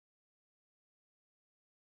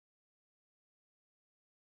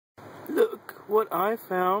what I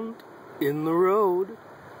found in the road.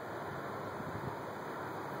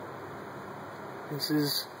 This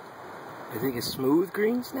is, I think, a smooth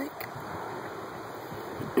green snake.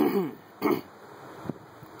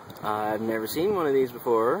 I've never seen one of these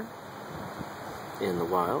before in the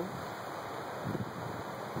wild,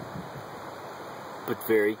 but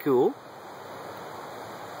very cool.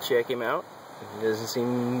 Check him out. He doesn't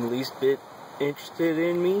seem the least bit interested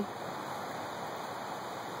in me.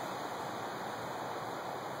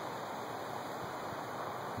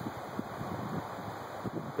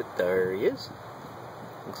 But there he is.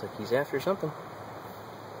 Looks like he's after something,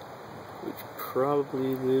 which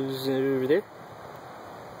probably lives over there.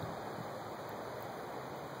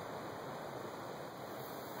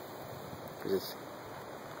 There's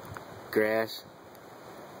grass,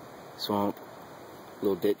 swamp,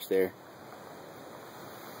 little ditch there.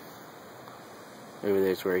 Over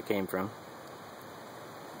there's where he came from.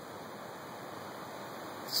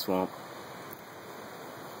 Swamp.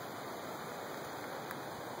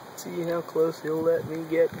 See how close he'll let me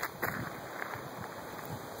get. Hey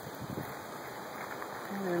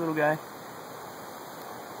there, little guy.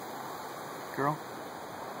 Girl?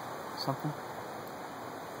 Something?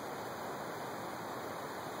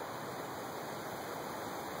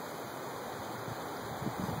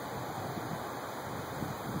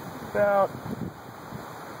 About a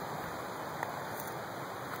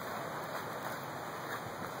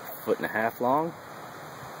foot and a half long.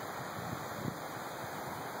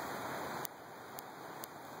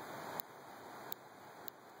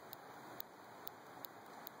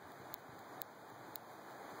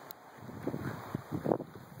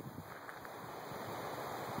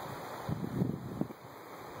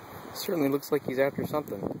 Certainly looks like he's after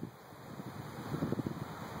something.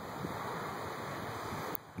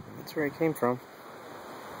 That's where he came from.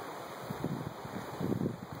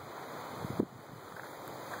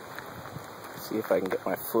 See if I can get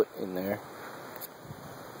my foot in there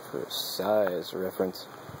for a size reference.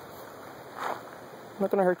 I'm not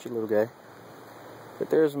gonna hurt you, little guy. But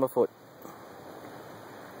there's my foot.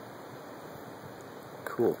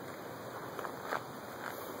 Cool.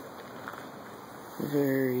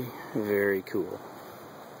 Very, very cool.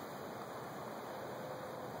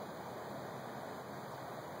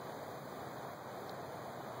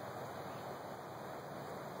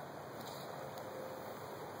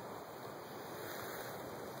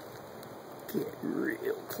 Get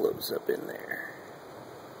real close up in there.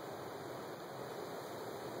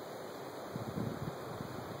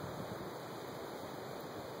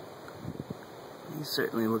 He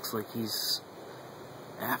certainly looks like he's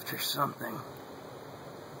after something.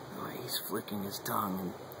 The way he's flicking his tongue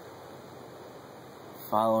and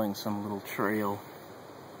following some little trail.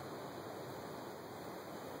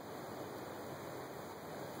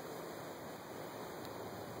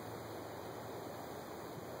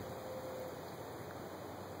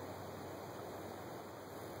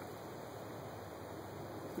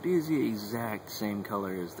 It is the exact same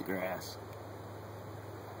color as the grass.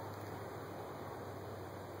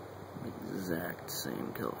 Exact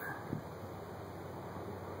same color.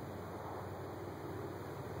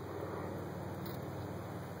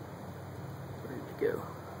 Where'd you go?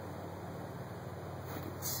 I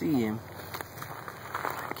can see him.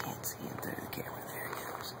 I can't see him through the camera. There he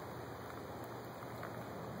goes.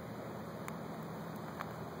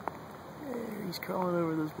 There, he's crawling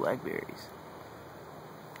over those blackberries.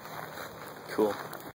 Cool.